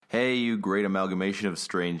Hey, you great amalgamation of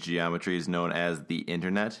strange geometries known as the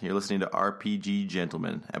Internet. You're listening to RPG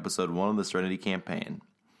Gentlemen, Episode 1 of the Serenity campaign.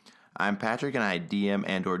 I'm Patrick, and I DM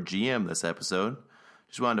and or GM this episode.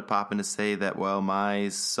 Just wanted to pop in to say that while my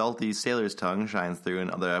salty sailor's tongue shines through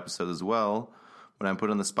in other episodes as well, when I'm put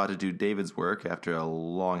on the spot to do David's work after a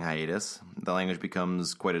long hiatus, the language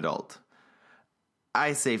becomes quite adult.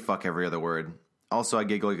 I say fuck every other word. Also, I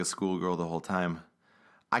giggle like a schoolgirl the whole time.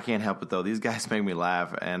 I can't help it, though. These guys make me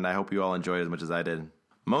laugh, and I hope you all enjoy it as much as I did.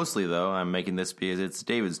 Mostly, though, I'm making this because it's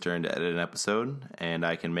David's turn to edit an episode, and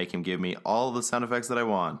I can make him give me all the sound effects that I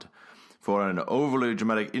want for an overly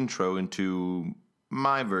dramatic intro into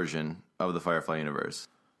my version of the Firefly universe.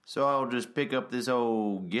 So I'll just pick up this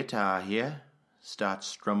old guitar here, start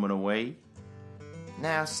strumming away.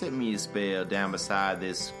 Now sit me a spell down beside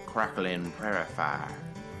this crackling prairie fire.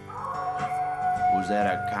 Was that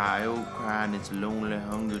a coyote crying its lonely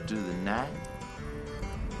hunger to the night?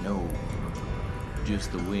 No,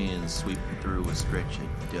 just the wind sweeping through a stretch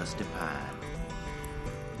of dusty pine.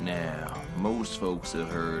 Now, most folks have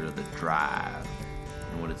heard of the drive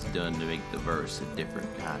and what it's done to make the verse a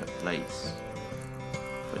different kind of place.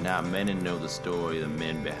 But not many know the story of the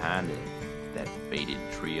men behind it, that fated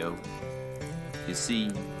trio. You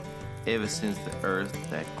see, ever since the earth,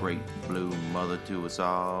 that great blue mother to us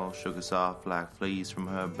all, shook us off like fleas from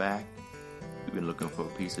her back, we've been looking for a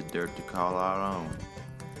piece of dirt to call our own.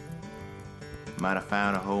 Might have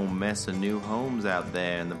found a whole mess of new homes out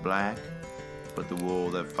there in the black, but the war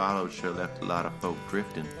that followed sure left a lot of folk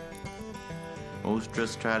drifting. Most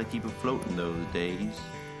just try to keep afloat in those days,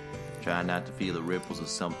 try not to feel the ripples of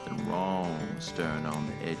something wrong stirring on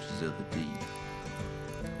the edges of the deep.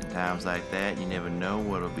 Times like that, you never know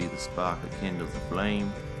what'll be the spark that kindles the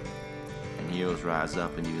flame, and heroes rise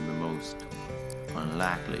up in even the most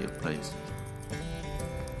unlikely of places.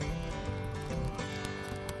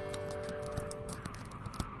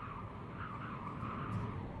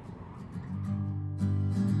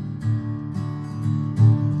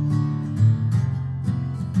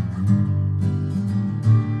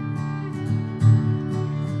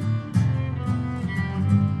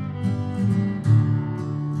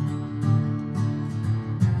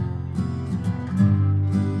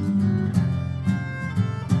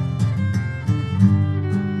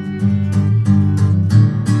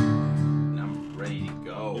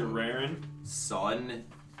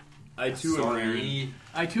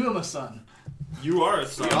 I too am a son. You are a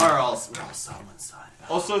son. We're all someone's son.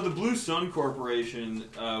 Also, the Blue Sun Corporation,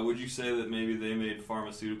 would you say that maybe they made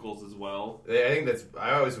pharmaceuticals as well? I think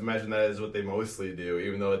I always imagine that is what they mostly do,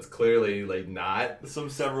 even though it's clearly, not.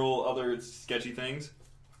 Several other sketchy things?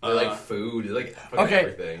 They like food, they like fucking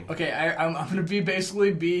everything. Okay, I'm gonna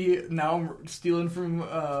be now stealing from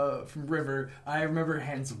River. I remember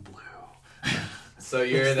Hands of Blue. So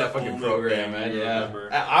you're in that fucking program, man. Yeah. Remember.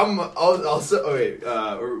 I'm also. Okay,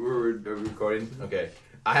 we're recording. Okay,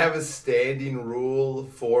 I have a standing rule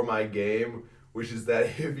for my game, which is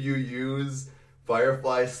that if you use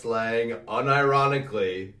Firefly slang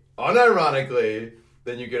unironically,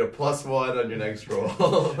 then you get a +1 on your next roll.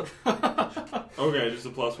 Okay, just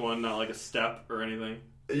a +1, not like a step or anything.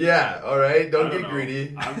 Yeah. All right. Don't get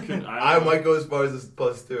greedy. I might go as far as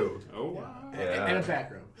 +2. Oh wow. Yeah. And a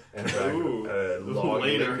back row. And a long,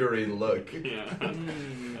 lingering look. Yeah.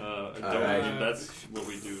 Right. That's what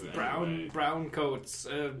we do. Anyway. Brown coats.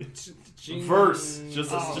 Verse.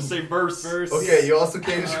 Just say verse. Okay, you also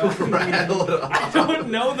can't just rattle it off. I don't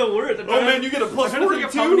know the word. Oh man, you get a +42. I'm trying to think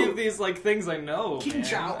of how many of these things I know. King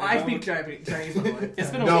Chow. I speak Chinese. It's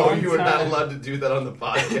been a No, long you are not time. allowed to do that on the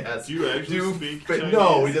podcast. Do you actually speak Chinese?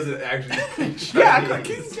 No, he doesn't actually speak Chinese. Yeah,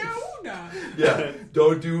 King Chow. Yeah,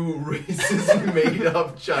 don't do racist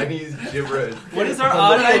made-up Chinese gibberish. What is our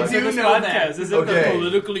On the audience podcast. in this podcast? Is it the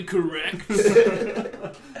politically correct?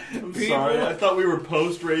 I'm sorry, I thought we were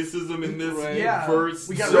post-racism in this verse.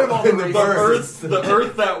 We got rid of all the racism. The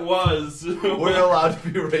earth that was. We're allowed to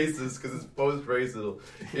be racist because it's post-racial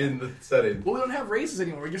in the setting. Well, we don't have races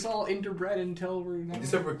anymore. We're just all interbred until we're not.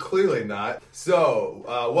 Except we're clearly not. So,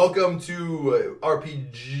 welcome to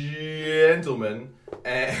RPG Gentlemen.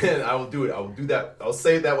 And I will do it. I will do that. I'll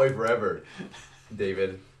say it that way forever,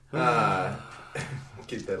 David.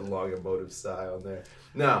 Get that long emotive sigh on there.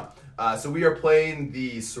 Now, so we are playing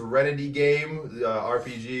the Serenity game, the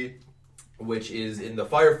RPG, which is in the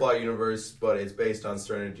Firefly universe, but it's based on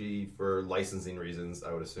Serenity for licensing reasons,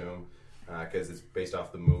 I would assume, because it's based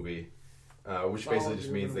off the movie. which basically just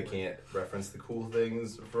means they can't reference the cool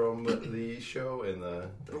things from the show in the.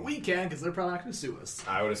 But we can, because they're probably not going to sue us.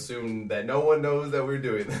 I would assume that no one knows that we're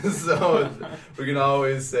doing this, so we can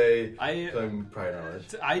always say I'm prior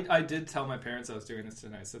knowledge. I did tell my parents I was doing this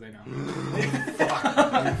tonight, so they know.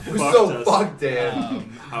 We're so fucked,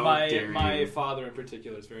 Dan. My father in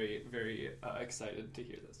particular is very, very excited to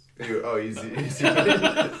hear this. He's I'm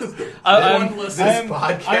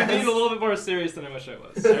podcast. being a little bit more serious than I wish I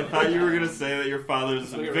was. I thought you were going to say that your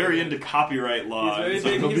father's very into copyright law. He's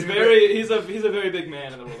a very big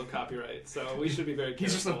man in the world of copyright, so we should be very careful.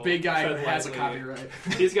 He's just a big guy who has a copyright.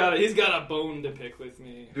 He's got a bone to pick with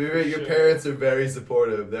me. Your parents are very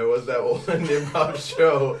supportive. There was that one improv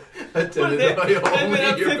show attended by they made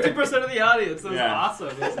up 50% of the audience. That was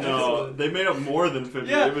awesome. No, they made up more than 50.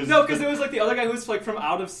 Yeah, because it was like the other guy who was like from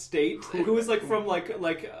out of state, who was like from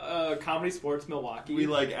Comedy Sports Milwaukee. We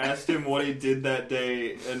like asked him what he did that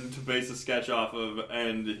day and to base a sketch off of,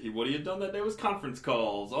 and what he had done that day was conference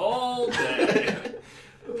calls all day.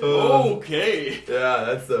 Okay. Yeah,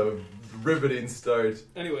 that's a riveting start.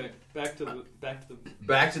 Anyway, back to the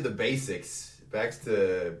basics. Back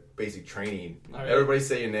to basic training. Right. Everybody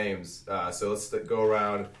say your names. So let's go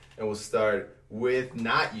around and we'll start with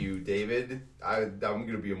not you, David. I'm going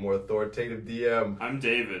to be a more authoritative DM. I'm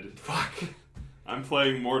David. Fuck. I'm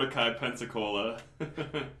playing Mordecai Pensacola.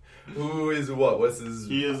 Who is what? What's his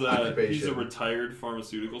occupation? He's a retired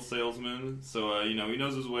pharmaceutical salesman, so he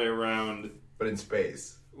knows his way around. But in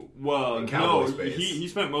space. Well, in no, space. he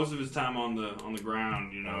spent most of his time on the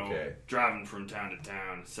ground, okay. Driving from town to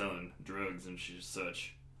town, selling drugs and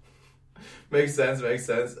such. Makes sense.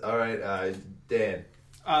 All right, Dan.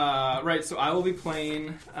 Right, so I will be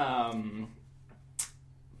playing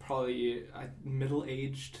probably a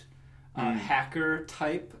middle-aged hacker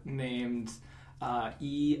type named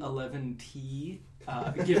E11T,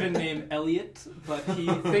 given name Elliot, but he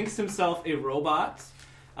thinks himself a robot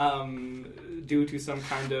due to some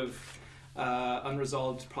kind of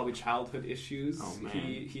unresolved, probably childhood issues. Oh, man.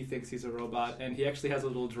 He thinks he's a robot, and he actually has a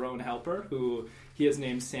little drone helper who he has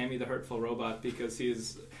named Sammy the Hurtful Robot because he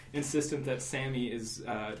is insistent that Sammy is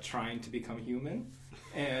trying to become human.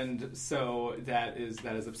 And so that is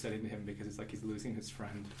upsetting to him because it's like he's losing his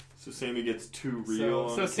friend. So Sammy gets too real.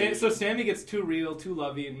 So Sammy gets too real, too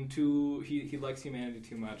loving, he likes humanity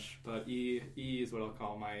too much. But E is what I'll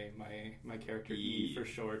call my character. E for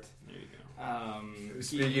short. There you go.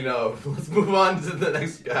 Speaking of, let's move on to the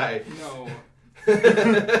next guy. No.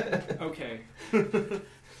 Okay.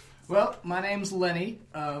 Well, my name's Lenny.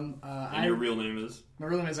 And your real name is? My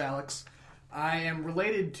real name is Alex. I am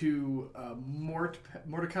related to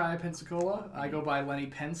Mordecai Pensacola. I go by Lenny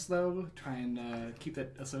Pence, though. Try and keep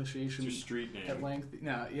that association It's your street name. at length.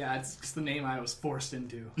 No, yeah, it's just the name I was forced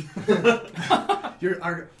into.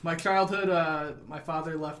 My childhood, my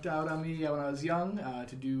father left out on me when I was young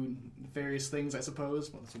to do various things, I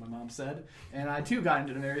suppose. Well, that's what my mom said. And I, too, got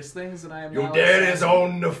into various things, and I am Your now... dad is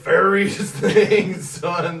on nefarious things,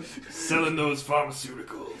 son. Selling those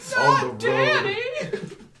pharmaceuticals. On the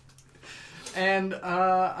road. And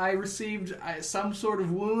I received some sort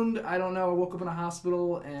of wound. I don't know. I woke up in a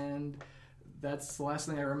hospital, and that's the last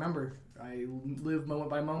thing I remember. I live moment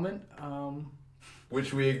by moment.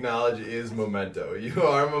 Which we acknowledge is Memento. You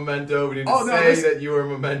are Memento. We didn't say that you were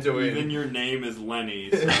Memento. Even your name is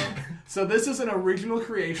Lenny. So. So this is an original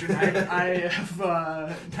creation. I have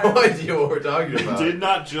no idea what we're talking about. Did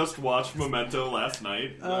not just watch Memento last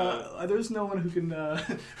night. There's no one who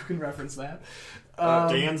can reference that.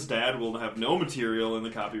 Dan's dad will have no material in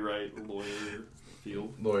the copyright lawyer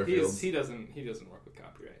field. He doesn't work with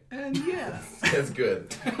copyright. And yeah, that's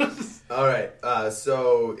good. All right.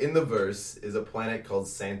 So in the verse is a planet called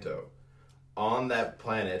Santo. On that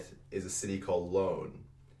planet is a city called Lone.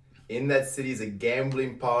 In that city is a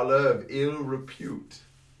gambling parlor of ill repute.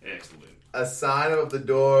 Excellent. A sign above the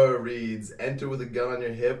door reads, "Enter with a gun on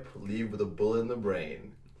your hip, leave with a bullet in the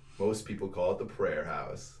brain." Most people call it the prayer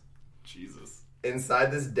house. Jesus.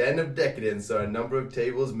 Inside this den of decadence are a number of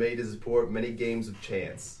tables made to support many games of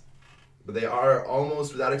chance. But they are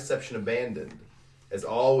almost without exception abandoned, as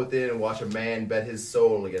all within watch a man bet his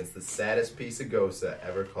soul against the saddest piece of Gosa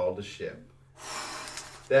ever called a ship.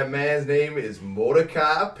 That man's name is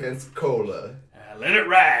Mordecai Pensacola. Let it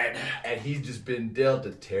ride. And he's just been dealt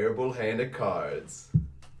a terrible hand of cards.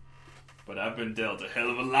 But I've been dealt a hell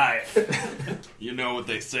of a life. You know what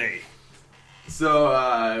they say. So,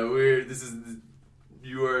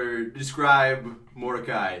 describe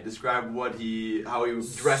Mordecai. Describe how he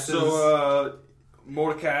dresses. So,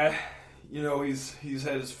 Mordecai, he's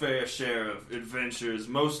had his fair share of adventures,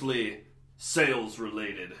 mostly sales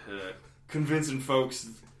related, convincing folks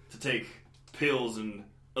to take pills and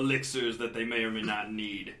elixirs that they may or may not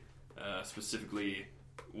need. Specifically,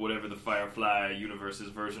 whatever the Firefly universe's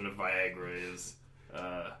version of Viagra is.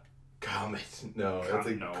 Comet. No, that's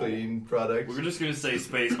a clean product. We're just gonna say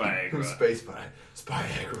Space Viagra. Space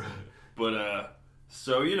Viagra. But,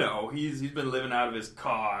 so, you know, he's been living out of his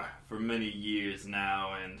car for many years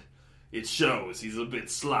now, and it shows. He's a bit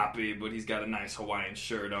sloppy, but he's got a nice Hawaiian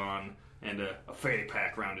shirt on, and a fanny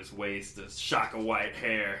pack around his waist, a shock of white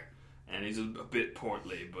hair, and he's a bit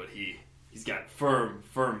portly, but he's got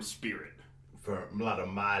firm spirit. A lot of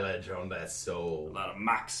mileage on that soul. A lot of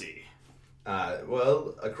moxie.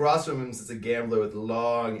 Well, across from him sits a gambler with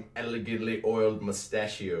long, elegantly oiled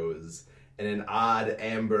mustachios and an odd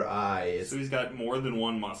amber eye. So he's got more than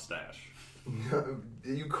one mustache.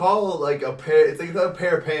 You call like a pair? It's like a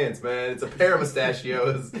pair of pants, man. It's a pair of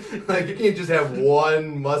mustachios. Like you can't just have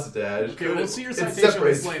one mustache. Okay, we'll see your citation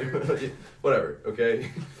list later. Whatever. Okay.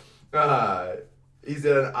 He's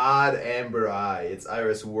got an odd amber eye. Its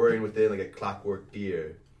iris whirring within like a clockwork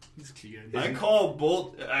gear. He's cute. I call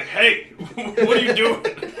hey, what are you doing?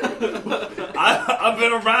 I've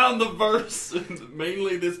been around the verse,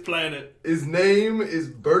 mainly this planet. His name is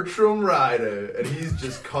Bertram Ryder, and he's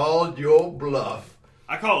just called your bluff.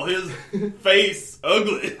 I call his face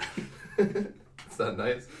ugly. It's not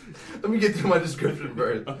nice. Let me get through my description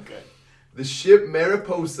first. Okay. The ship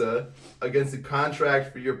Mariposa against a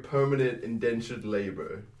contract for your permanent indentured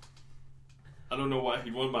labor. I don't know why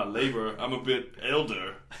he wanted my labor. I'm a bit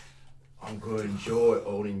elder. I'm going to enjoy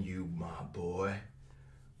owning you, my boy.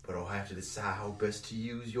 But I'll have to decide how best to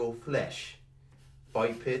use your flesh.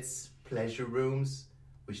 Fight pits, pleasure rooms,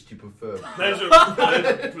 which do you prefer?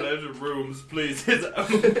 Pleasure rooms, please.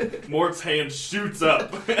 Mort's hand shoots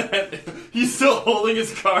up. He's still holding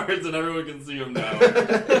his cards and everyone can see him now.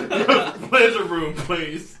 Pleasure room,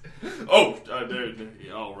 please. Oh,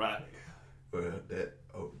 all right. Well,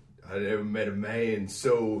 I never met a man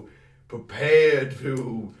so prepared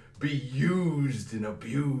to be used and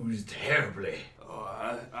abused terribly. Oh,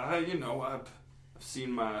 I've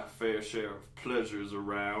seen my fair share of pleasures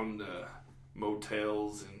around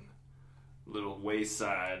motels and little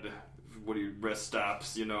wayside, rest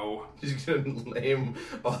stops, you know. You're just gonna name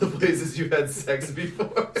all the places you had sex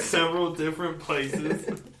before? Several different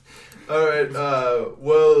places. Alright,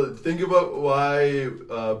 well, think about why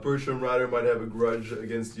Bertram Ryder might have a grudge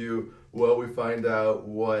against you while we find out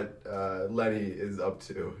what Lenny is up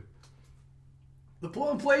to. The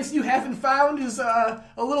one place you haven't found is a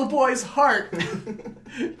little boy's heart.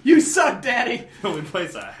 You suck, Daddy. The only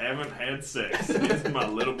place I haven't had sex is my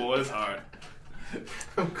little boy's heart.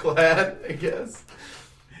 I'm glad, I guess.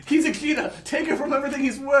 He's a cheetah. Take it from everything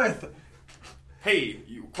he's worth. Hey,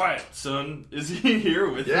 you quiet, son. Is he here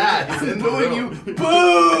with you? Yeah, he's in the room. You.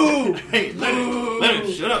 Boo! Hey,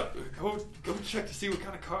 Lenny, shut up. Go check to see what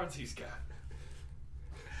kind of cards he's got.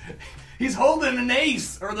 He's holding an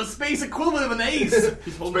ace, or the space equivalent of an ace.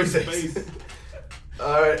 He's holding Space space.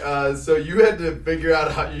 Alright, so you had to figure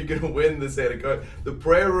out how you're going to win the Santa card. The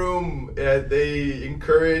prayer room, they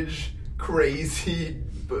encourage crazy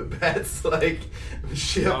bets like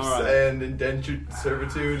ships and indentured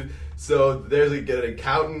servitude. So there's an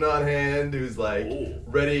accountant on hand who's like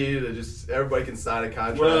ready to just, everybody can sign a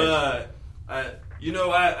contract. Well,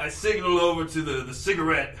 I signal over to the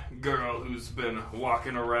cigarette girl who's been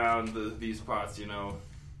walking around these parts,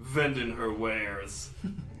 vending her wares.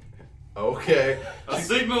 Okay. I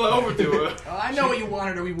signal over to her. Oh, I know what you want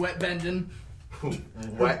her to be wet bending.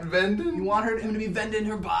 Wet vending? You want him to be vending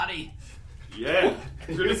her body. Yeah,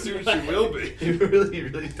 pretty soon she will be. You really,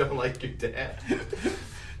 really don't like your dad.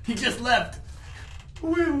 He just left.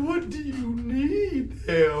 Well, what do you need,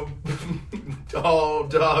 him? Tall,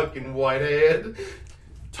 dark, and white-haired.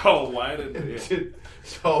 Tall, white, and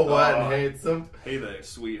Tall, white, and handsome. Hey there,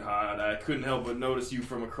 sweetheart. I couldn't help but notice you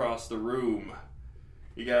from across the room.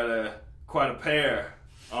 You got quite a pair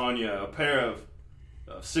on you, a pair of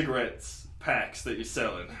cigarettes packs that you're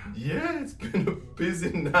selling. Yeah, it's been a busy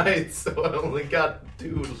night, so I only got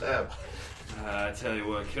 2 left. I tell you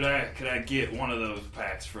what, could I get one of those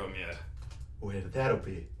packs from you? Well, that'll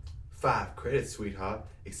be 5 credits, sweetheart.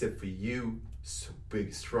 Except for you, so big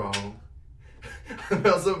and strong.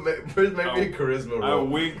 Also, maybe a charisma roll. I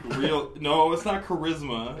wink real. No, it's not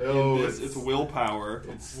charisma. Oh, it's willpower.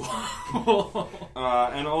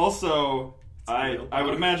 And also, I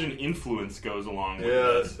would imagine influence goes along with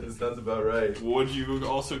this. It sounds about right. Would you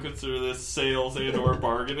also consider this sales and/or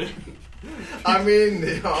bargaining? I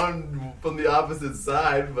mean, from the opposite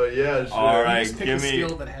side, but yeah, sure. All right, Just pick a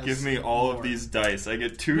skill that has give me all more. of these dice. I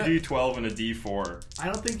get 2d12 and a d4.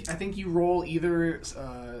 I think you roll either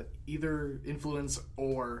influence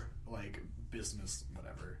or like business,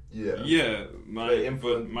 whatever. Yeah.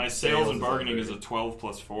 My sales and bargaining is a 12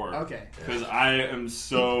 plus 4. Okay. Because I am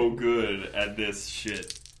so good at this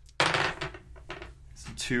shit. It's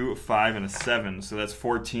a 2, a 5, and a 7, so that's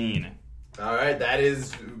 14. All right,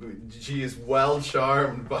 she is well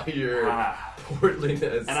charmed by your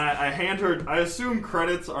portliness. And I hand her, I assume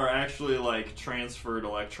credits are actually like transferred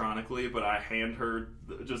electronically, but I hand her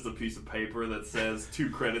just a piece of paper that says 2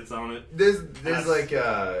 credits on it. There's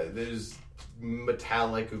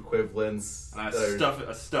metallic equivalents. And I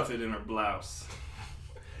stuff it in her blouse.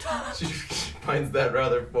 She finds that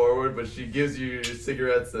rather forward, but she gives you your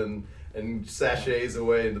cigarettes and sachets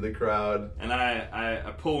away into the crowd. And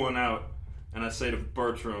I pull one out, and I say to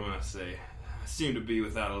Bertram, I seem to be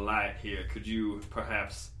without a light here. Could you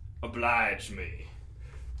perhaps oblige me?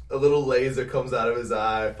 A little laser comes out of his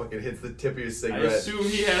eye, fucking hits the tip of your cigarette. I assume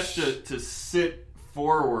he has to sit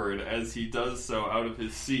forward as he does so out of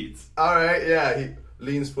his seat. Alright, yeah, he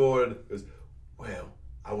leans forward, goes, well,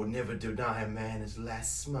 I would never deny a man his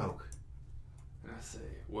last smoke. And I say,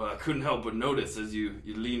 well, I couldn't help but notice as you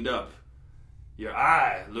leaned up, your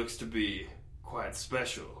eye looks to be quite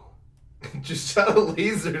special. Just shot a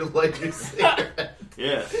laser like your cigarette.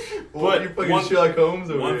 Yeah. What, you fucking Sherlock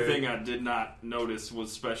Holmes over One here? thing I did not notice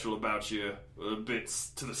was special about you a bit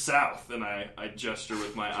to the south, and I gesture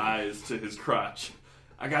with my eyes to his crotch.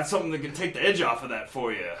 I got something that can take the edge off of that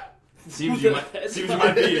for you. Seems you might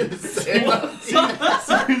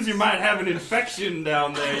have an infection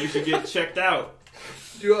down there. You should get checked out.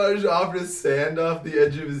 You want to offer to sand off the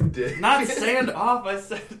edge of his dick? Not sand off. I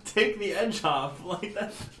said take the edge off. Like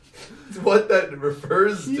that. It's what that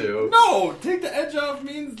refers to. No, take the edge off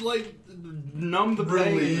means like numb the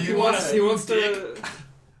pain. Relieve. He wants to.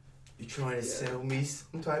 You trying to sell me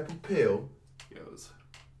some type of pill? He goes,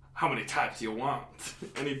 how many types do you want?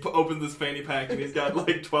 And he opens his fanny pack and he's got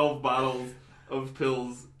like 12 bottles of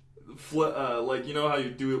pills. Like, you know how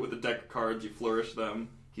you do it with a deck of cards, you flourish them?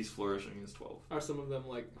 He's flourishing his 12. Are some of them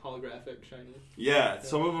like holographic, shiny? Yeah,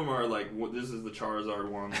 some of them are like, this is the Charizard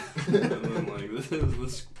one. And then like, this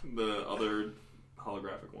is the other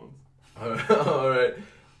holographic ones. Alright.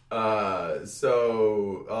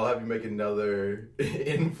 So I'll have you make another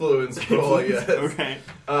influence roll, I guess. Okay.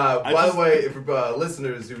 By the way, for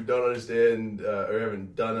listeners who don't understand or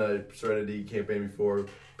haven't done a Serenity campaign before,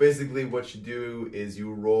 basically what you do is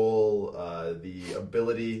you roll the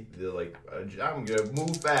ability, I'm gonna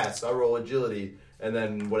move fast, I'll roll agility, and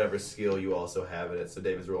then whatever skill you also have in it. So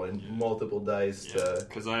David's rolling multiple dice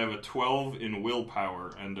because I have a 12 in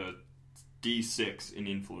willpower and a D6 in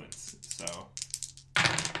influence, so...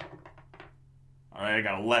 Alright, I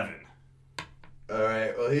got 11.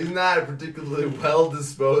 Alright, well, he's not particularly well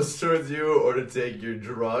disposed towards you or to take your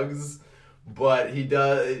drugs, but he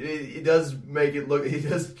does make it look, he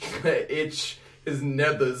does itch his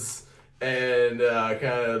nethers and kind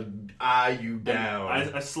of eye you down.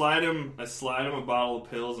 I slide him a bottle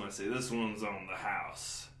of pills and I say, this one's on the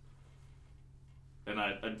house. And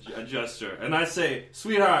I gesture. And I say,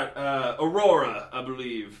 sweetheart, Aurora, I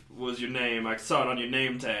believe, was your name. I saw it on your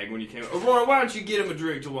name tag when you came. Aurora, why don't you get him a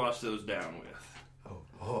drink to wash those down with?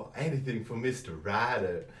 Oh, anything for Mr.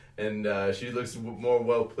 Ryder. And she looks more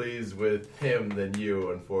well pleased with him than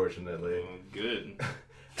you, unfortunately. Oh, good.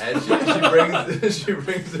 And she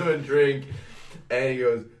brings him a drink, and he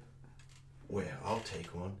goes, well, I'll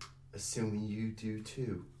take one, assuming you do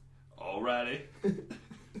too. Alrighty.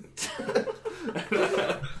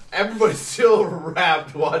 Everybody's still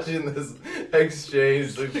wrapped watching this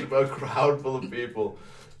exchange. There's a crowd full of people.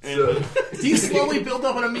 So He slowly built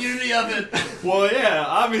up an immunity of it. Well, yeah,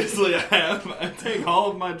 obviously I have. I take all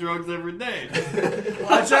of my drugs every day.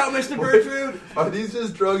 Watch out, Mr. Bertrude. Are these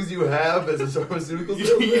just drugs you have as a pharmaceutical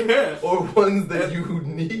salesman? Yeah. Or ones that you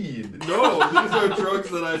need? No, these are drugs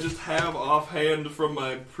that I just have offhand from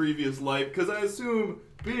my previous life. Because I assume,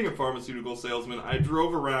 being a pharmaceutical salesman, I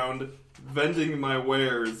drove around vending my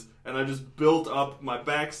wares, and I just built up my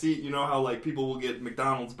back seat. You know how like people will get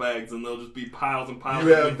McDonald's bags, and they'll just be piles and piles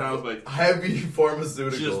of McDonald's bags. Heavy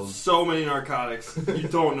pharmaceuticals. Just so many narcotics. You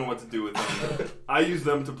don't know what to do with them. I use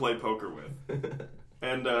them to play poker with.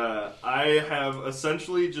 And I have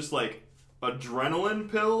essentially just like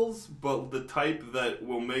adrenaline pills, but the type that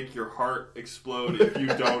will make your heart explode if you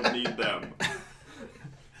don't need them.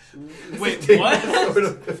 Wait, Take what? that sort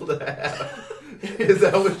of pill to have. Is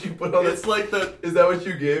that what you put on It's like the... Is that what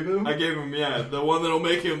you gave him? I gave him, yeah. The one that'll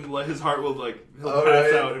make him, like, his heart will, like, he'll All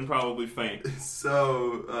pass right. out and probably faint.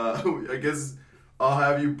 So, I guess I'll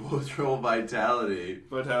have you both roll vitality.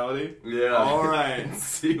 Vitality? Yeah. Alright.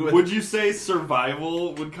 See what... Would you say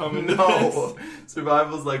survival would come into No. this?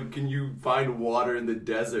 Survival's like, can you find water in the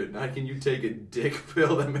desert? Not can you take a dick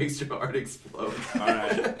pill that makes your heart explode?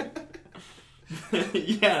 Alright.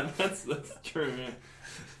 Yeah, that's true, man.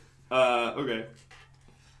 Okay.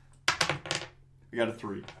 I got a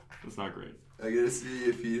 3. That's not great. I gotta see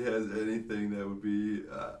if he has anything that would be,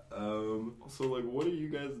 So, like, what are you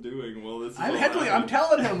guys doing? Well, this is I'm all heckling. happening. I'm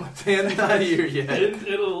telling him. Dan's not here yet.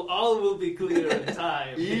 All will be clear in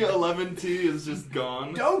time. E11T is just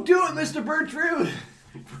gone. Don't do it, Mr. Bertrude.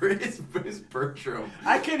 Where's Bertram?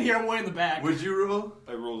 I can hear him way in the back. Would you roll?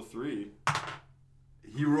 I rolled a 3.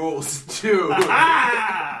 He rolls 2.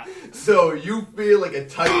 Ah! So you feel like a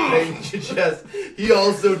tight pain in your chest. He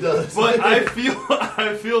also does. But I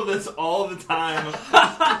feel this all the time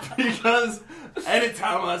because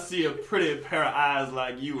anytime I see a pretty pair of eyes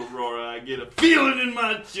like you, Aurora, I get a feeling in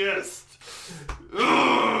my chest.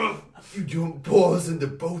 Ugh. You don't poison the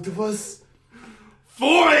both of us?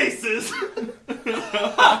 4 aces!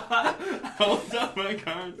 Hold up my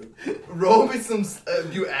cards. Roll me some.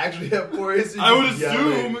 You actually have 4 aces? I would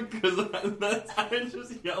Yelling. assume, because I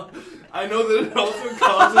just yell. I know that it also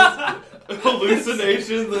causes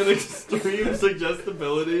hallucinations and extreme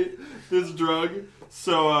suggestibility, this drug.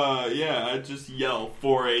 So, yeah, I just yell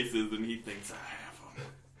 4 aces and he thinks I have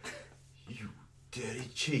them. You dirty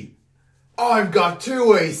cheat. I've got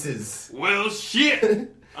 2 aces! Well,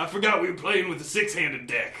 shit! I forgot we were playing with a 6-handed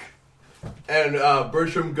deck. And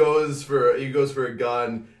Bertram goes for a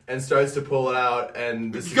gun and starts to pull it out,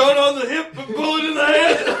 and this Gun on the hip, bullet in the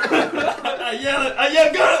head. I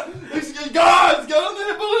yell, gun on the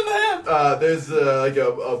hip, bullet in the head. there's like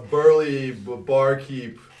a burly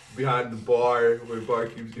barkeep behind the bar where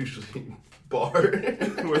barkeeps usually bar.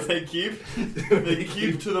 Where they keep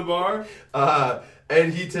to the bar.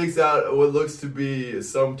 And he takes out what looks to be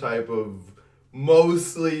some type of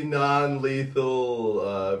mostly non-lethal,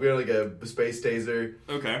 like a space taser.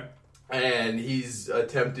 Okay. And he's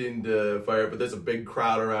attempting to fire, but there's a big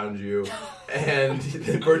crowd around you. And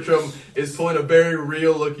Bertram is pulling a very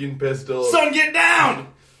real-looking pistol. Son, get down!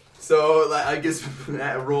 So, I guess,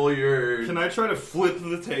 roll your... Can I try to flip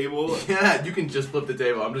the table? Yeah, you can just flip the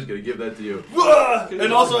table. I'm just going to give that to you.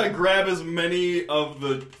 And also I grab as many of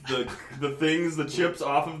the things, the chips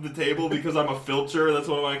off of the table because I'm a filcher. That's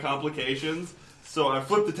one of my complications. So I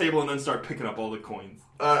flip the table and then start picking up all the coins.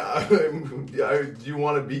 Do you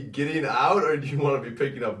want to be getting out, or do you want to be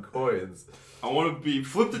picking up coins? I want to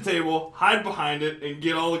flip the table, hide behind it, and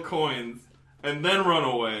get all the coins. And then run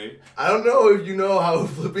away. I don't know if you know how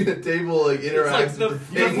flipping a table interacts Like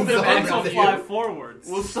with the things the on pencil the fly table. forwards.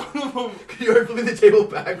 Well, some of them... You are flipping the table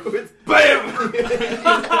backwards. BAM!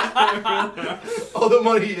 All the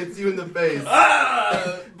money hits you in the face.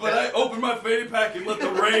 But I open my fanny pack and let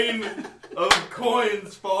the rain of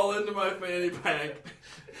coins fall into my fanny pack.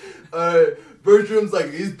 Bertram's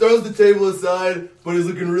like, he throws the table aside, but he's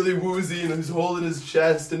looking really woozy, and he's holding his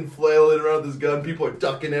chest and flailing around with his gun. People are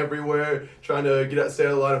ducking everywhere, trying to stay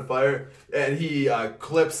out of the line of fire. And he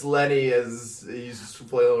clips Lenny as he's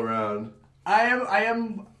flailing around. I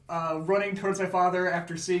am running towards my father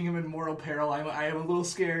after seeing him in mortal peril. I am a little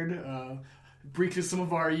scared. Breaches some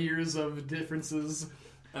of our years of differences.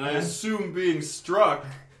 And I assume being struck,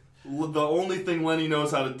 the only thing Lenny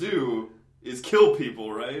knows how to do is kill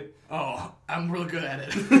people, right? Oh, I'm real good at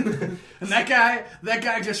it. And that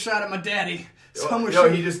guy just shot at my daddy. He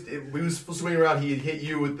was swinging around. He had hit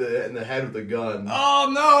you in the head with the gun. Oh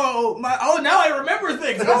no! Now I remember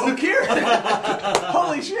things. Oh, here!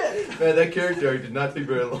 Holy shit! Man, that character arc did not take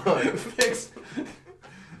very long. Fixed.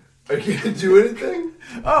 Are you gonna do anything?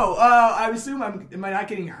 Oh, I assume am I not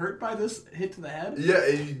getting hurt by this hit to the head? Yeah,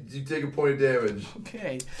 you take a point of damage.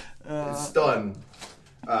 Okay. Stun.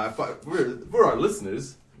 For our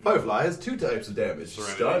listeners, Firefly has 2 types of damage: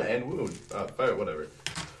 Serenity. stun and wound. Whatever.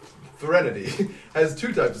 Serenity has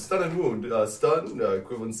 2 types of stun and wound. Stun,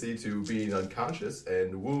 equivalency to being unconscious,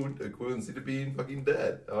 and wound, equivalency to being fucking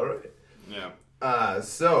dead. Alright. Yeah.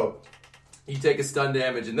 So, you take a stun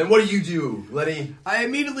damage, and then what do, Lenny? I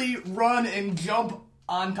immediately run and jump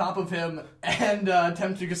on top of him and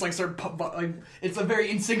attempt to just start it's a very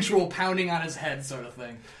instinctual pounding on his head sort of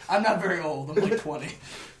thing. I'm not very old. I'm like 20.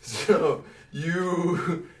 So,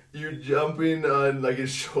 you're jumping on his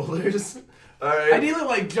shoulders. Alright.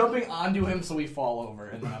 Ideally, jumping onto him so we fall over,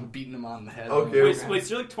 and then I'm beating him on the head. Okay. Wait,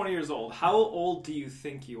 so you're 20 years old. How old do you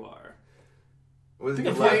think you are? Was I it think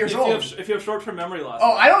I'm left- 20 years old. If you have short-term memory loss.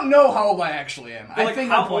 Oh, I don't know how old I actually am. But, I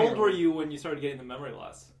think how I'm 20 old were you when you started getting the memory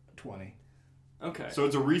loss? 20. Okay. So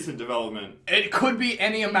it's a recent development. It could be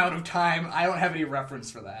any amount of time. I don't have any reference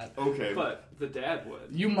for that. Okay. But the dad would.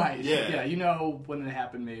 You might. Yeah. You know when it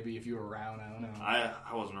happened, maybe, if you were around. I don't know.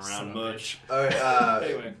 I wasn't around Son of a much. All right.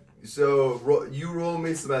 Anyway. So you roll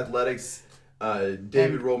me some athletics.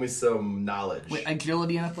 David, roll me some knowledge. Wait,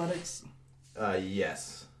 agility and athletics?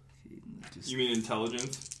 Yes. You mean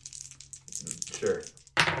intelligence? Sure.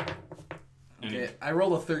 Okay, I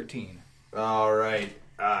rolled a 13. All right.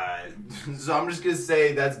 So I'm just gonna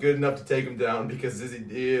say that's good enough to take him down because he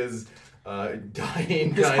is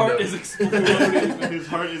dying. His heart of. is exploding. His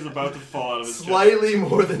heart is about to fall out of his chest. Slightly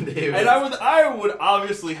more than David. And I would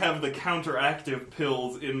obviously have the counteractive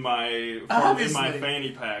pills in my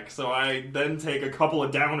fanny pack, so I then take a couple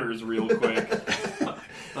of downers real quick.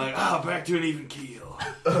 Back to an even keel.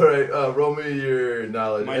 All right, roll me your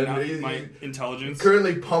knowledge. My intelligence.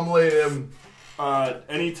 Currently pummeling him.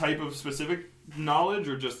 Any type of specific knowledge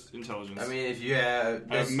or just intelligence? I mean, if you have...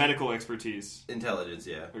 I have medical expertise. Intelligence,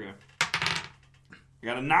 yeah. Okay. I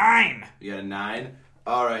got a 9! You got a 9?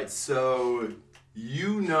 Alright, so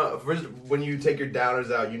you know, first, when you take your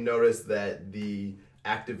downers out, you notice that the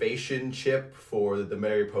activation chip for the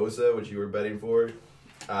Mariposa, which you were betting for,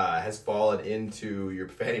 has fallen into your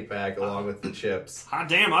fanny pack along with the chips. Hot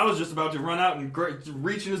damn, I was just about to run out and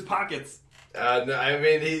reach in his pockets. No, I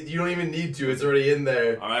mean, you don't even need to. It's already in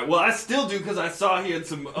there. Alright, well, I still do because I saw he had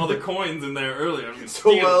some other coins in there earlier. I'm gonna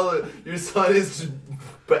So, steal. well, your son is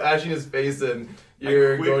bashing his face in.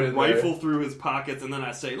 You're I quick going in rifle there. through his pockets, and then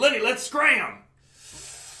I say, Lenny, let's scram!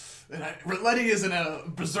 And Letty is in a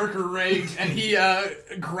berserker rage, and he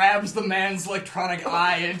grabs the man's electronic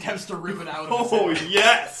eye and attempts to rip it out of his Oh, head.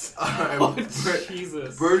 yes!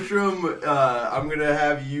 Jesus. Bertram, I'm going to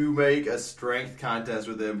have you make a strength contest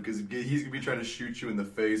with him because he's going to be trying to shoot you in the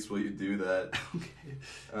face while you do that. Okay.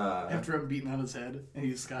 After I'm beating on his head, and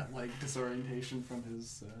he's got, disorientation from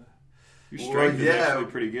his... Your Well, strength is yeah. actually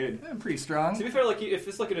pretty good. I'm pretty strong. To be fair, if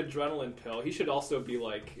it's like an adrenaline pill, he should also be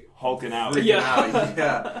Hulking out.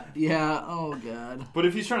 Yeah. Yeah, oh god. But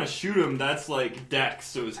if he's trying to shoot him, that's like dex,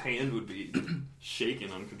 so his hand would be shaking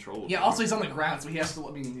uncontrollably. Yeah, also he's on the ground, so he has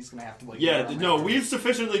to, he's gonna have to, Yeah, no, we've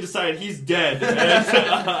sufficiently decided he's dead. And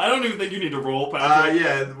I don't even think you need to roll,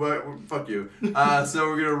 Patrick. Fuck you. So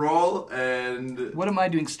we're going to roll, and What am I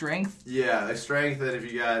doing, strength? yeah, a strength, and if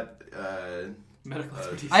you got... medical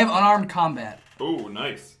expertise. I have unarmed combat, Oh,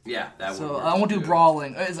 nice. Yeah, that would so work. I won't do too.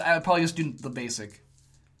 brawling. I'll probably just do the basic.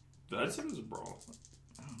 That seems a brawl.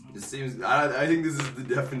 It seems... I think this is the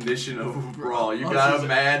definition of a brawl. You Oh, got this a is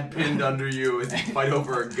man pinned under you and you fight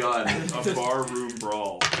over a gun. A barroom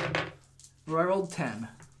brawl. Where I rolled 10.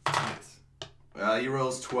 Nice. He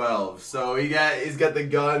rolls 12. So he's got the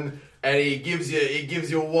gun, and he gives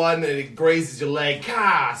you one, and it grazes your leg.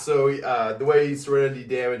 Ka! So the way Serenity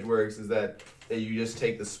damage works is that you just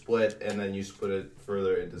take the split, and then you split it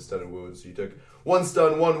further into stun and wound. So you took one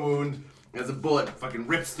stun, one wound, as a bullet fucking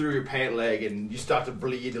rips through your pant leg, and you start to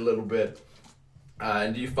bleed a little bit.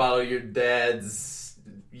 And you follow your dad's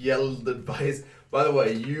yelled advice. By the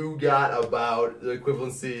way, you got about the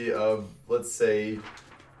equivalency of, let's say,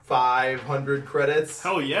 500 credits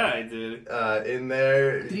Hell yeah, I did. in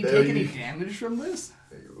there. Did he take any damage from this?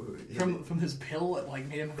 From his pill that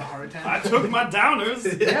made him have a heart attack? I took my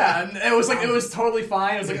downers. Yeah, and it was totally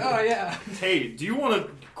fine. I was like, oh yeah. Hey, do you want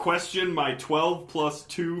to question my 12 plus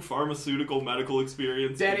 2 pharmaceutical medical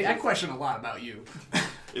experience? Daddy, I question a lot about you.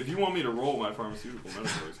 If you want me to roll my pharmaceutical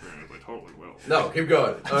medical experience, I totally will. No, keep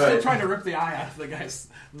going. I'm All still right. trying to rip the eye out of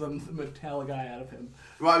the metallic eye out of him.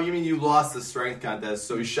 Well, you mean you lost the strength contest,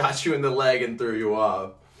 so he shot you in the leg and threw you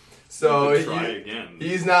off. So You can try again.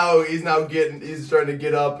 he's trying to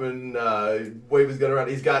get up and wave his gun around.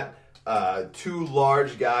 He's got 2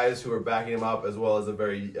 large guys who are backing him up, as well as a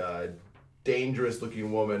very dangerous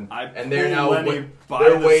looking woman. And they're pull now Lenny by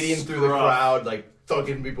they're the waiting through the scruff. crowd,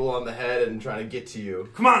 thugging people on the head and trying to get to you.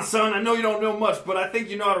 Come on, son. I know you don't know much, but I think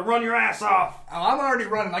you know how to run your ass off. Oh, I'm already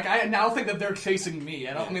running. I now think that they're chasing me.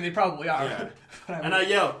 I mean, they probably are. Yeah. But And I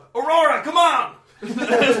yell, Aurora, come on!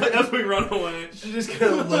 as we run away. She just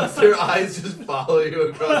kind of looks, her eyes just follow you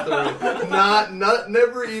across the room.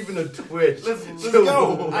 Never even a twitch. Let's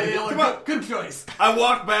go. I yell, Come on. good choice. I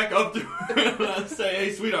walk back up to her and I say,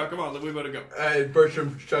 hey, sweetheart, come on, we better go.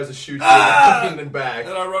 Bertram tries to shoot you in the back.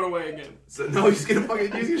 And I run away again. So no, he's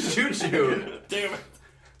gonna shoot you. Damn it.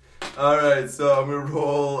 All right, so I'm gonna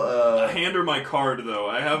roll. I hand her my card, though.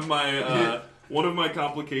 I have my... one of my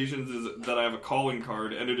complications is that I have a calling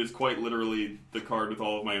card, and it is quite literally the card with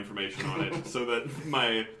all of my information on it, so that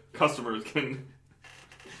my customers can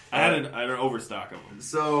I had an overstock of them.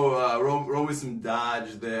 So roll with some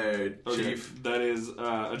dodge there, Okay, Chief. that is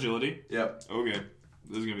agility. Yep. Okay,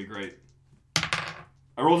 this is gonna be great.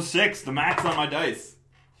 I rolled a 6, the max on my dice.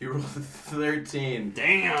 You rolled a 13.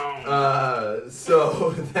 Damn. So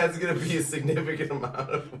that's gonna be a significant amount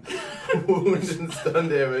of wound and stun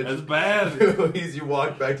damage. That's bad. As you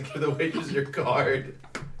walk back to give the waitress your card.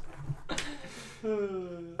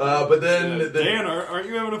 But then Dan, aren't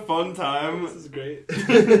you having a fun time? This is great.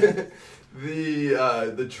 the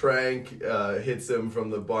trank hits him from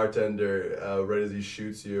the bartender right as he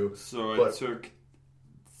shoots you. So I took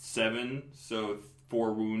 7, so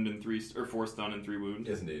 4 wound and 4 stun and 3 wound.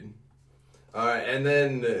 Yes, indeed. All right, and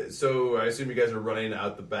then so I assume you guys are running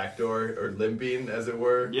out the back door or limping, as it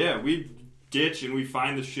were. Yeah, we ditch and we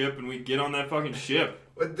find the ship and we get on that fucking ship.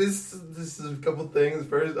 But this is a couple things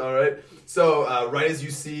first. All right. So right as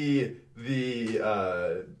you see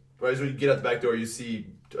right as you get out the back door, you see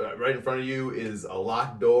right in front of you is a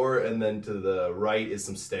locked door, and then to the right is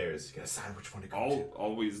some stairs. You gotta decide which one to go to.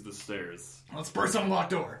 Always the stairs. Let's burst on the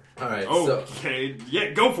locked door. All right. Okay, yeah,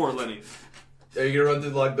 go for it, Lenny. So are you gonna run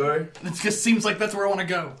through the locked door? It just seems like that's where I want to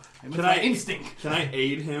go. With my instinct. Can I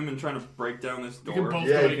aid him in trying to break down this We can door? both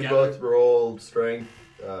Yeah, go you can together. both roll strength.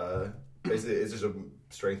 Basically, it's just a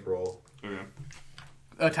strength roll. Okay.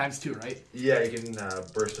 Times 2, right? Yeah, you can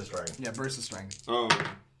burst the strength. Yeah, burst of strength. Oh,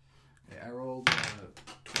 Yeah, I rolled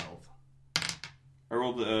 12. I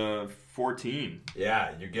rolled 14.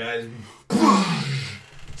 Yeah, you guys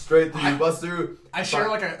straight through. You bust through. I share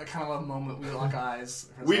like a kind of a moment. We lock eyes.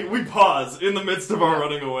 We pause in the midst of our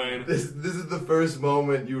running away. This is the first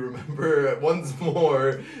moment you remember once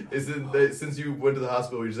more. Is that since you went to the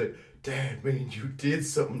hospital, you're just like, Dad, man, you did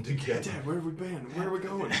something together. Dad, where have we been? Where are we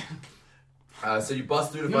going? So you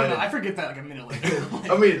bust through to No, find I forget that like a minute later.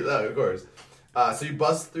 I mean, of course. So you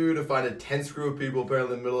bust through to find a tense group of people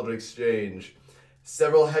apparently in the middle of an exchange.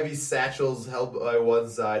 Several heavy satchels held by one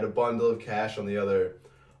side, a bundle of cash on the other.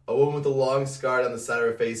 A woman with a long scar on the side of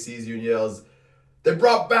her face sees you and yells, "They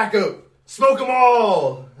brought backup! Smoke them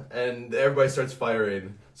all!" And everybody starts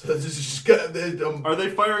firing. So it's just Are they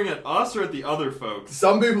firing at us or at the other folks?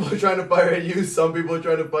 some people are trying to fire at you, some people are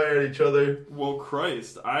trying to fire at each other. Well,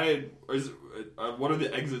 Christ. What are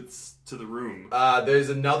the exits to the room? There's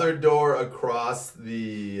another door across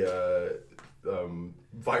the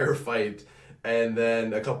firefight, and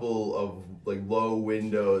then a couple of like low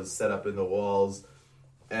windows set up in the walls.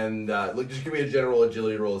 And look, just give me a general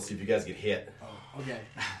agility roll to see if you guys get hit. Oh, okay.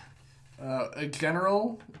 A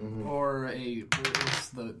general or a what's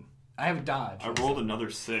the? I have dodge. I rolled another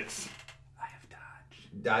 6. I have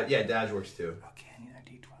dodge. Yeah, dodge works too. Okay, I need a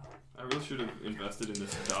D12. I really should have invested in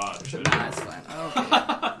this dodge. Nah, it's fine.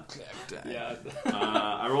 Okay. Yeah.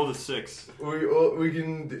 I rolled a 6. We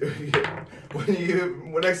can do,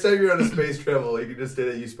 when next time you're on a space travel, you can just say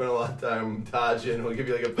that you spent a lot of time dodging. We'll give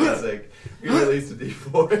you like a basic. Give you at least a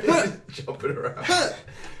D4 jumping around.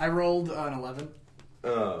 I rolled an 11.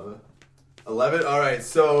 11. All right,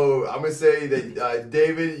 so I'm gonna say that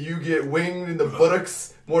David, you get winged in the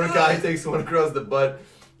buttocks. Mordecai takes one across the butt.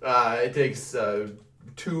 It takes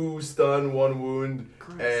 2 stun, 1 wound,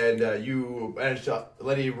 and you manage to.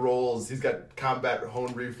 Lenny rolls. He's got combat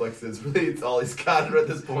honed reflexes. Really, it's all he's got at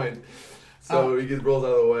this point. So he gets rolls out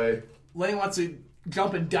of the way. Lenny wants to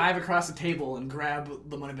jump and dive across the table and grab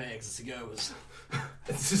the money bags as he goes.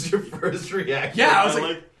 This is your first reaction. Yeah, I was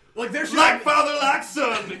like there's like father, like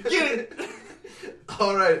son. Get it.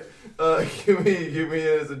 All right, give me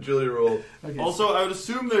as a agility roll. Okay. Also, I would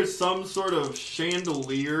assume there's some sort of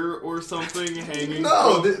chandelier or something hanging.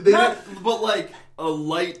 No, but like a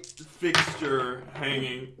light fixture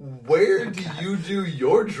hanging. Where do you do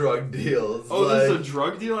your drug deals? Oh, this is a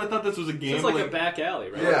drug deal? I thought this was a It's gambling. like a back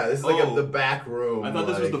alley, right? Yeah, this is like Oh. the back room. I thought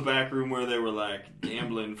this was like- the back room where they were like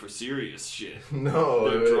gambling for serious shit. No.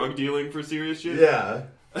 They're drug dealing for serious shit? Yeah.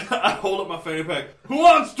 I hold up my fanny pack. Who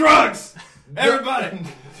wants drugs? Everybody!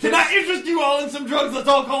 Can I interest you all in some drugs? Let's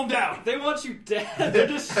all calm down. They want you dead. They're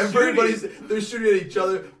just Everybody's they're shooting at each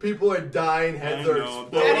other. People are dying. Heads I are know.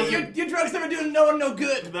 exploding. Daddy, your drugs never doing no one no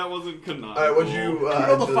good. That wasn't canonical. All right, what'd you? I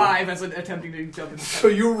rolled a 5 as attempting to jump in. So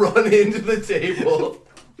you run into the table.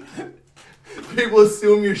 People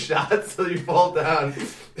assume you're shot, so you fall down.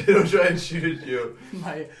 They don't try and shoot at you.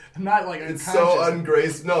 I'm not like It's unconscious so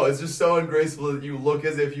ungraceful. No, it's just so ungraceful that you look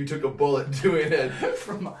as if you took a bullet doing it.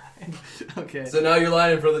 from behind. Okay. So now you're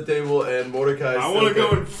lying in front of the table, and Mordecai. I want to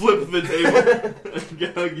go and flip the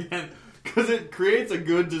table again. Because it creates a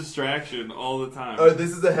good distraction all the time. Oh,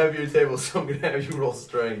 this is a heavier table, so I'm gonna have you roll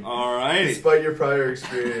strength, Alright. despite your prior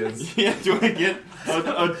experience. Yeah, do I get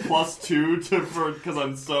a +2 because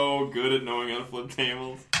I'm so good at knowing how to flip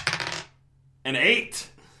tables? An 8.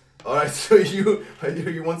 All right, so are you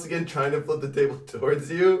once again trying to flip the table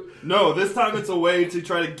towards you? No, this time it's a way to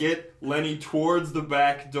try to get Lenny towards the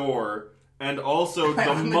back door, and also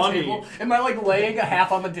the money. Table? Am I like laying a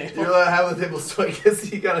half on the table? You're half on the table, so I guess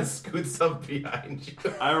he kind of scoots up behind you.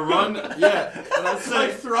 I run, yeah, and I say,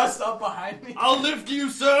 like thrust up behind me. I'll lift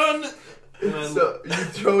you, son. So you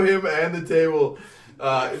throw him and the table.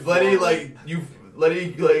 Lenny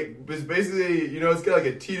is basically, it's kind of like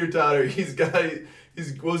a teeter-totter. He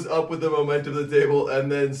goes up with the momentum of the table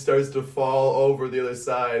and then starts to fall over the other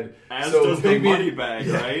side. As does the money bag,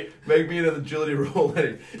 right? Make me an agility roll,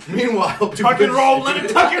 Lenny. Meanwhile, tuck and roll, Lenny,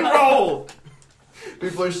 tuck and roll!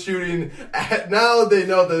 People are shooting. Now they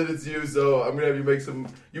know that it's you, so I'm going to have you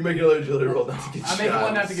make another agility roll not to get shot. I'm making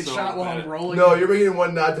one not to get shot while I'm rolling. No, you're making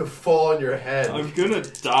one not to fall on your head. I'm going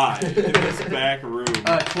to die in this back room.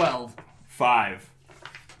 12. 5.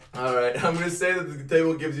 Alright, I'm going to say that the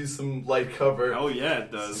table gives you some light cover. Oh yeah,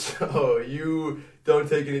 it does. So you don't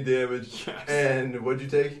take any damage. Yes. And what'd you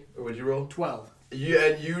take? Or what'd you roll? 12.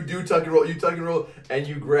 You do tuck and roll. You tuck and roll, and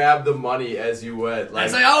you grab the money as you went.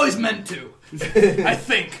 As I always meant to. I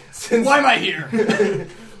think. Why am I here?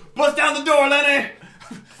 Bust down the door, Lenny!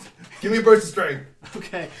 Give me a burst of strength.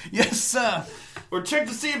 Okay. Yes, sir. Or check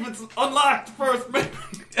to see if it's unlocked first, maybe.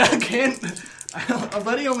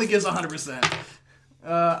 Lenny only gives 100%.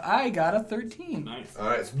 I got a 13. Nice.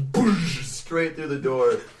 Alright, so boosh, straight through the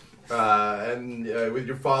door. And with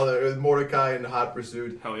your father, with Mordecai in hot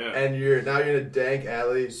pursuit. Hell yeah. And you're in a dank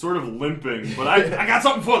alley. Sort of limping, but I got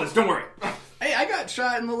something for this, don't worry. Hey, I got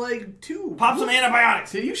shot in the leg too. Pop some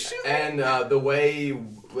antibiotics. Did you shoot? And the way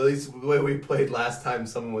we played last time,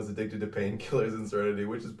 someone was addicted to painkillers in Serenity,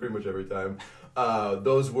 which is pretty much every time.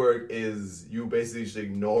 Those work is you basically just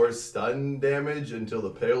ignore stun damage until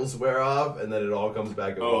the pills wear off, and then it all comes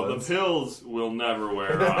back at once. The pills will never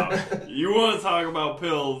wear off. You want to talk about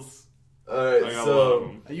pills? Alright,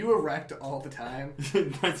 so are you erect all the time?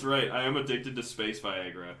 That's right. I am addicted to space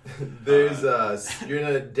Viagra. there's you're in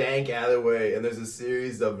a dank alleyway, and there's a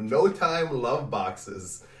series of no-time love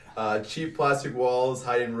boxes. Cheap plastic walls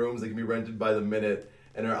hiding rooms that can be rented by the minute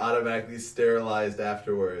and are automatically sterilized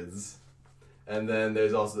afterwards. And then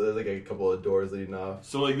there's like a couple of doors leading off.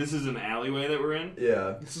 So like this is an alleyway that we're in?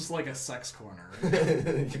 Yeah. This is like a sex corner.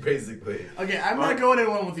 Right? Basically. Okay, I'm not going in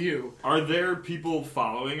one with you. Are there people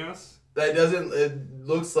following us? It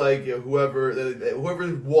looks like whoever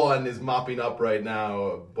won is mopping up right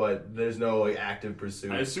now, but there's no active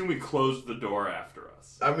pursuit. I assume we closed the door after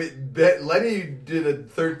us. I mean, Lenny did a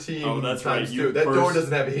 13 Oh, that's times right. 2. That door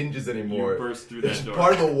doesn't have hinges anymore. You burst through that door.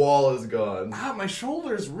 Part of the wall is gone. Ah, my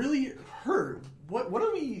shoulders really hurt. What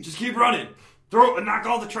are we... Just keep running. Knock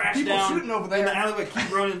all the trash People down. shooting over there. In the alleyway.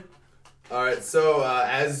 Keep running. Alright, so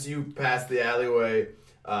as you pass the alleyway,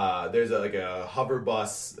 there's a hover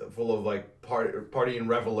bus full of reveling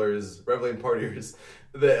partiers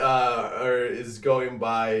that is going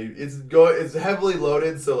by. It's heavily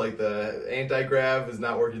loaded, so the anti-grav is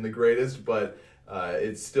not working the greatest, but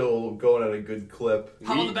it's still going at a good clip.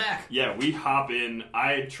 Hop on the back. Yeah, we hop in.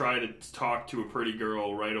 I try to talk to a pretty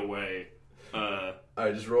girl right away.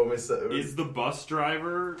 Alright, just roll me. Is the bus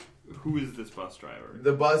driver? Who is this bus driver?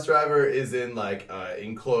 The bus driver is in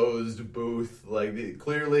enclosed booth.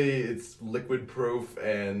 Clearly it's liquid proof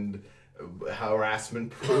and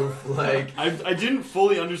harassment proof. I didn't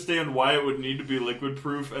fully understand why it would need to be liquid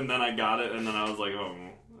proof, and then I got it, and then I was like, oh.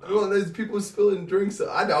 Well, there's people spilling drinks.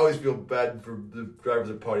 I'd always feel bad for the drivers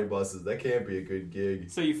of party buses. That can't be a good gig.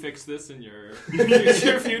 So you fix this in your future? You It's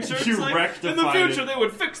in the future, they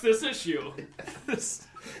would fix this issue.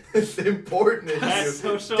 It's an important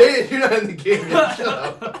issue. So Dang it, you're not in the game yet. Shut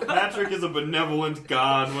up. Patrick is a benevolent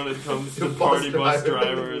god when it comes to The party bus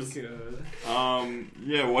driver. drivers. Yeah,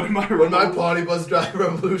 what am I When my party bus driver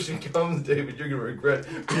revolution comes, David, you're gonna regret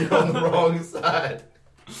being on the wrong side.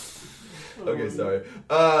 Okay, sorry.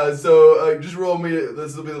 So just roll me.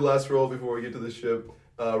 This will be the last roll before we get to the ship.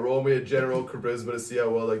 Roll me a general charisma to see how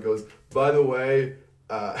well that goes. By the way,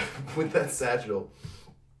 with that satchel,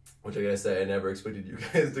 which I gotta say, I never expected you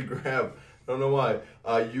guys to grab. I don't know why.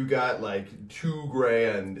 You got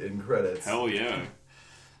 $2,000 in credits. Hell yeah.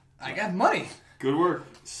 I got money. Good work,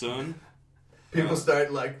 son. People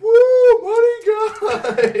start woo, money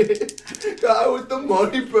guy! Guy with the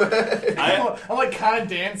money bag! I'm kind of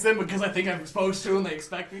dancing because I think I'm supposed to and they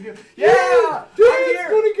expect me to. Dance, I'm here!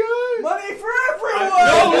 money guy! Money for everyone!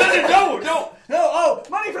 No, Lenny, no! No,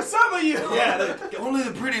 money for some of you! Yeah, only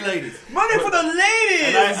the pretty ladies. Money for the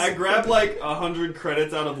ladies! And I grab 100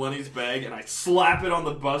 credits out of Lenny's bag and I slap it on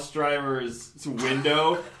the bus driver's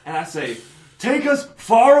window and I say, "Take us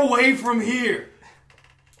far away from here."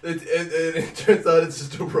 It turns out it's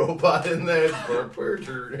just a robot in there. It's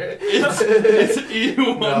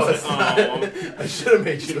Ewan. No, it's not. I should have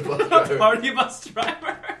made you the bus A driver. party bus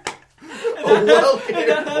driver. Oh, well,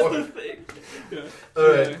 And that's the thing. Yeah.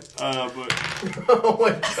 Alright. But Oh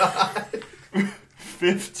my god.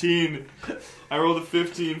 15. I rolled a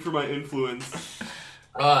 15 for my influence.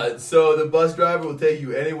 So the bus driver will take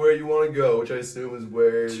you anywhere you want to go, which I assume is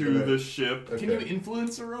where... To the ship. Okay. Can you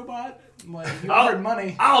influence a robot? Like, you offered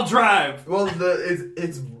money. I'll drive! Well,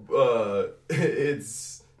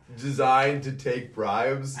 it's designed to take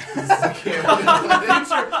bribes. This is a camp.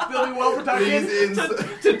 They'll be well protected.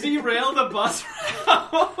 To derail the bus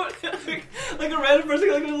route. like a random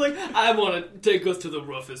person like, I want to take us to the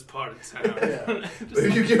roughest part of town. Yeah.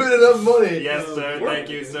 If you give it enough money, Yes, sir. Thank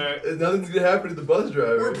you, sir. nothing's gonna happen to the bus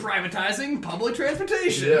driver. We're privatizing public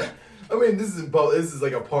transportation. Yeah. I mean, this is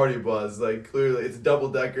like a party bus. Like, clearly, it's double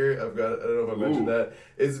decker. I don't know if I mentioned that.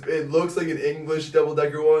 It looks like an English double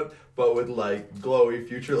decker one, but with like glowy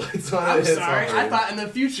future lights on it. I'm It's sorry. awesome. I thought in the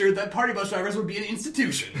future that party bus drivers would be an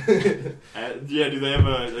institution. Yeah, do they have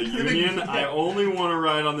a union? I only want to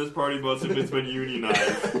ride on this party bus if it's been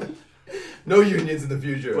unionized. No unions in the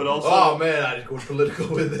future. But also- oh man, I just go political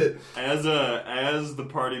with it. As the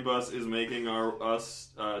party bus is making us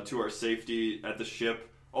to our safety at the ship,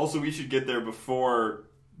 also we should get there before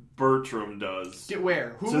Bertram does. Get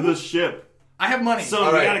where? Who? To the ship. I have money. So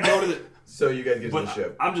All we right. gotta go to the... So you guys get to But the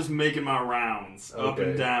ship. I'm just making my rounds up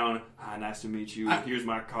Okay. and down. Nice to meet you. Here's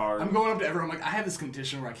my card. I'm going up to everyone. I'm like, I have this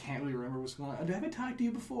condition where I can't really remember what's going on. I haven't talked to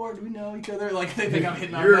you before. Do we know each other? Like, they think I'm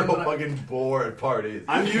hitting on You're them. a but fucking bore at parties.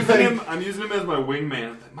 I'm using him. I'm using him as my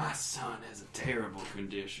wingman. My son has a terrible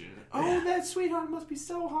condition. Oh, that sweetheart must be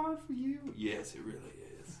so hard for you. Yes, it really is.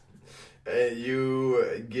 And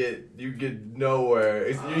you get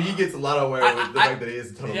nowhere. He gets a lot of nowhere with the fact that he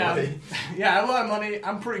has a ton of money. Yeah, I have a lot of money.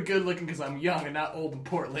 I'm pretty good looking because I'm young and not old and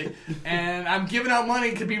portly. And I'm giving out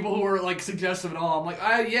money to people who are, like, suggestive and all. I'm like,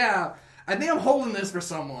 I think I'm holding this for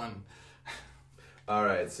someone. All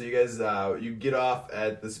right, so you guys, you get off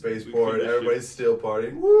at the spaceport. finish Everybody's still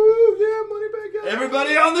partying. Woo! Yeah, money back up.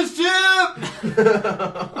 Everybody on the ship!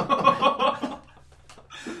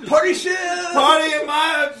 Party ship! Party at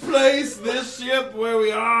my place, this ship where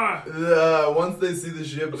we are. Once they see the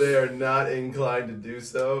ship, they are not inclined to do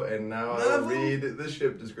so. And now I'll read the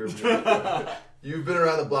ship description. You've been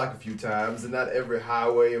around the block a few times, and not every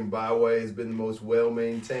highway and byway has been the most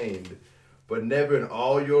well-maintained. But never in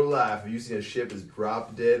all your life have you seen a ship as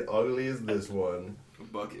drop-dead ugly as this one. A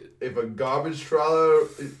bucket. If a garbage trawler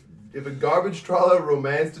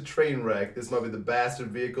romanced a train wreck, this might be the bastard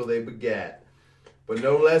vehicle they begat. But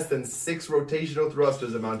no less than 6 rotational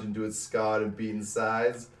thrusters amounting to its scarred and beaten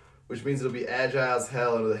sides, which means it'll be agile as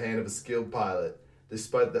hell under the hand of a skilled pilot,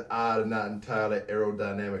 despite the odd and not entirely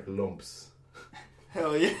aerodynamic lumps.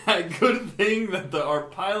 Hell yeah! Good thing that our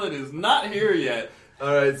pilot is not here yet.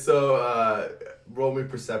 Alright, so roll me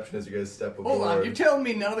perception as you guys step aboard. Hold on, you're telling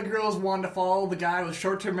me none of the girls wanted to follow the guy with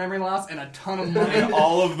short-term memory loss and a ton of money? And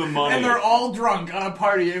all of the money. And they're all drunk on a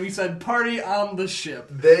party, and we said, party on the ship.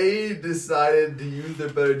 They decided to use their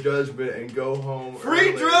better judgment and go home Free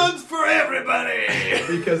early. drugs for everybody!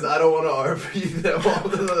 Because I don't want to RP them all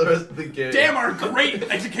to the rest of the game. Damn our great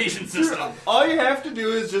education system. All you have to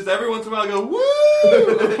do is just every once in a while go,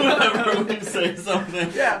 woo! Whenever we say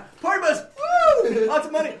something. Yeah, party bus, woo! Lots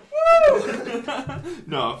of money, woo!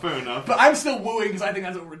 No, fair enough. But I'm still wooing because I think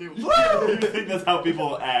that's what we're doing. You Woo! think that's how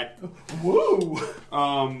people act. Woo!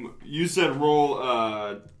 You said roll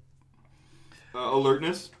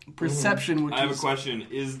alertness. Perception, which I have a is... question.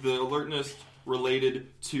 Is the alertness related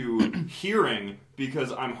to hearing?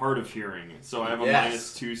 Because I'm hard of hearing, so I have a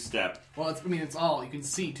Yes. -2 step. Well, it's all. You can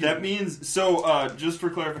see, too. That means, so just for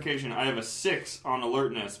clarification, I have a 6 on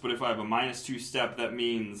alertness, but if I have a -2 step, that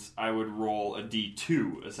means I would roll a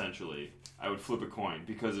D2, essentially. I would flip a coin,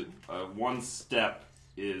 because 1 step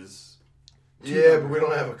is... Yeah, but we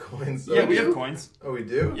don't have a coin. So Yeah, we have coins. Oh, we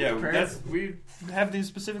do? Yeah, Prepared? we have these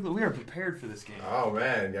specifically. We are prepared for this game. Oh,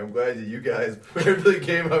 man. I'm glad that you guys prepared for the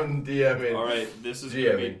game I'm DMing. All right, this is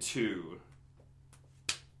going to be 2.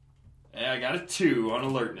 Yeah, I got a 2 on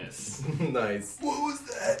alertness. Nice. What was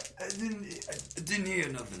that? I didn't hear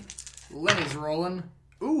nothing. Lenny's rolling.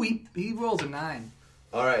 Ooh, he rolls a 9.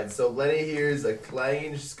 Alright, so Lenny hears a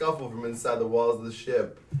clanging scuffle from inside the walls of the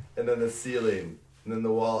ship, and then the ceiling, and then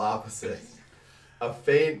the wall opposite. A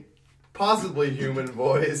faint, possibly human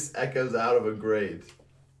voice echoes out of a grate.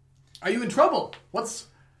 Are you in trouble? What's...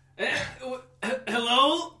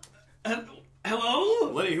 Hello?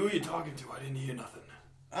 Hello? Lenny, who are you talking to? I didn't hear nothing.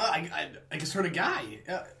 I just heard a guy.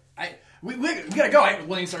 We gotta go.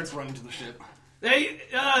 Lenny starts running to the ship. Hey,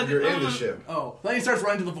 You're in the ship. Oh, then he starts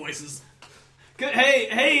running to the voices.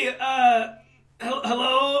 Hello,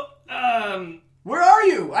 Where are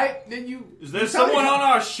you? Is there someone on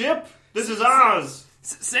our ship? This is ours.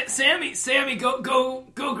 Sammy, go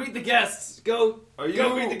greet the guests. Go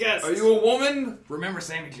greet the guests. Are you a woman? Remember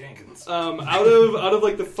Sammy Jenkins. Out of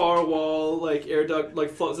like the far wall, like air duct, like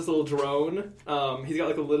floats this little drone. He's got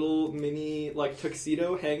like a little mini like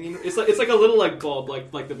tuxedo hanging. It's like a little like bulb,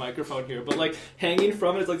 like the microphone here, but like hanging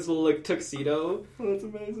from it is like this little like tuxedo. Oh, that's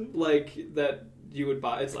amazing. Like that you would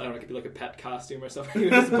buy. It's I don't know, it could be like a pet costume or something. You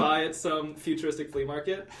would just buy at some futuristic flea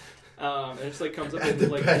market. And it just like comes up At in the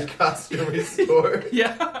like pet costume store.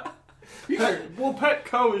 yeah. Well,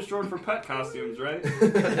 Petco is short for pet costumes, right?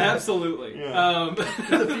 Absolutely. Yeah.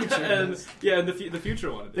 The future. And yeah, the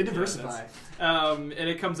future one. They diversify. And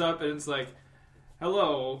it comes up and it's like,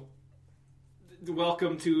 "Hello,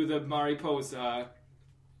 welcome to the Mariposa.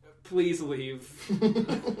 Please leave."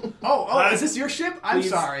 Oh, is this your ship? I'm Please.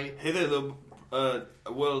 sorry. Hey there,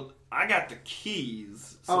 well, I got the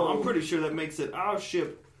keys, so I'm pretty sure that makes it our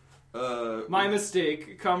ship. My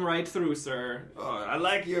mistake. Come right through, sir. I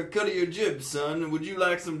like your cut of your jib, son. Would you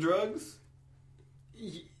like some drugs?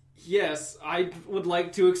 Yes, I would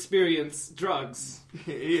like to experience drugs.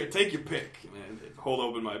 Here, take your pick. And I hold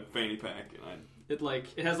open my fanny pack, and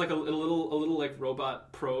It has like a little like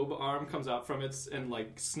robot probe arm comes out from it and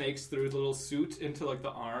like snakes through the little suit into like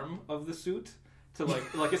the arm of the suit to like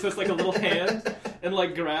it's just like a little hand and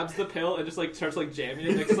like grabs the pill and just like starts like jamming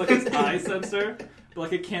it next to like its eye sensor, but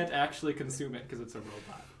like it can't actually consume it because it's a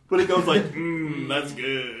robot. But it goes like, that's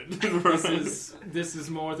good. This is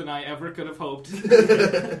more than I ever could have hoped.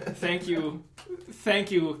 Thank you,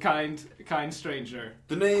 kind stranger.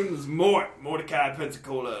 The name's Mordecai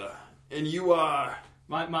Pensacola, and you are.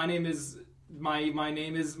 My name is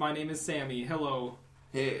Sammy. Hello.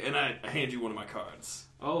 Hey, and I hand you one of my cards.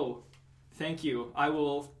 Oh, thank you. I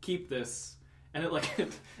will keep this. And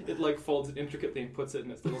it folds it intricately and puts it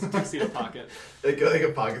in its little tuxedo pocket. Like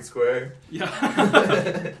a pocket square. Yeah.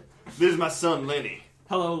 This is my son, Lenny.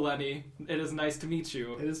 Hello, Lenny. It is nice to meet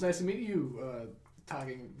you. It is nice to meet you,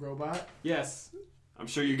 talking robot. Yes. I'm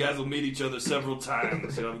sure you guys will meet each other several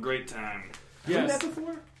times. You'll have a great time. Have you Yes. met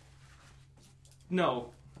before?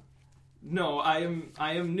 No, I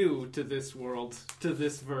am new to this world, to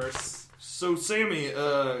this verse. So, Sammy,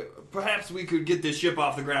 perhaps we could get this ship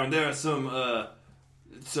off the ground. There are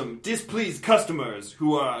some displeased customers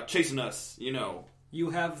who are chasing us, you know.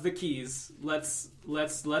 You have the keys. Let's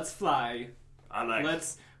fly. I like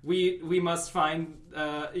We must find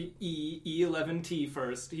E11T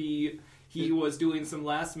first. He was doing some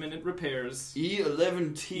last minute repairs.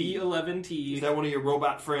 E11T. E11T. Is that one of your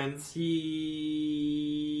robot friends?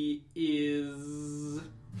 He is.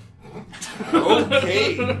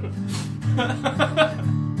 Okay.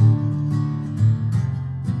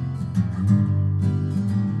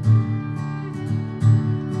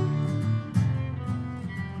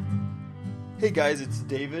 Hey guys, it's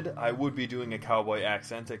David. I would be doing a cowboy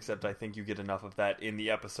accent, except I think you get enough of that in the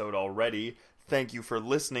episode already. Thank you for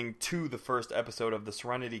listening to the first episode of the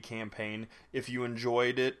Serenity campaign. If you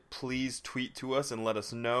enjoyed it, please tweet to us and let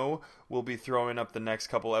us know. We'll be throwing up the next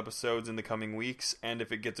couple episodes in the coming weeks, and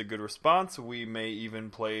if it gets a good response, we may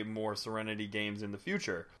even play more Serenity games in the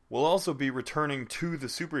future. We'll also be returning to the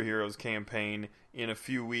Superheroes campaign in a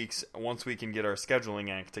few weeks once we can get our scheduling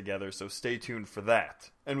act together, so stay tuned for that.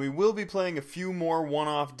 And we will be playing a few more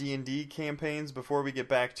one-off D&D campaigns before we get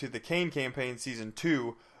back to the Kane campaign Season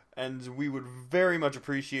 2, and we would very much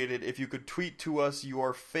appreciate it if you could tweet to us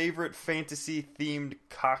your favorite fantasy-themed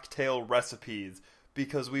cocktail recipes,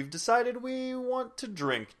 because we've decided we want to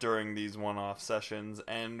drink during these one-off sessions,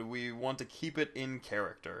 and we want to keep it in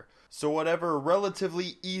character. So whatever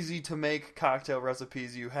relatively easy-to-make cocktail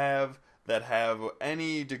recipes you have that have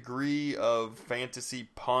any degree of fantasy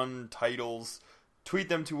pun titles, tweet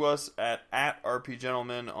them to us at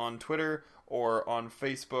 @RPGentleman on Twitter or on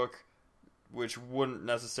Facebook, which wouldn't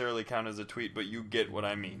necessarily count as a tweet, but you get what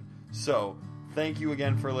I mean. So, thank you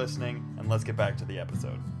again for listening, and let's get back to the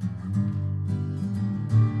episode.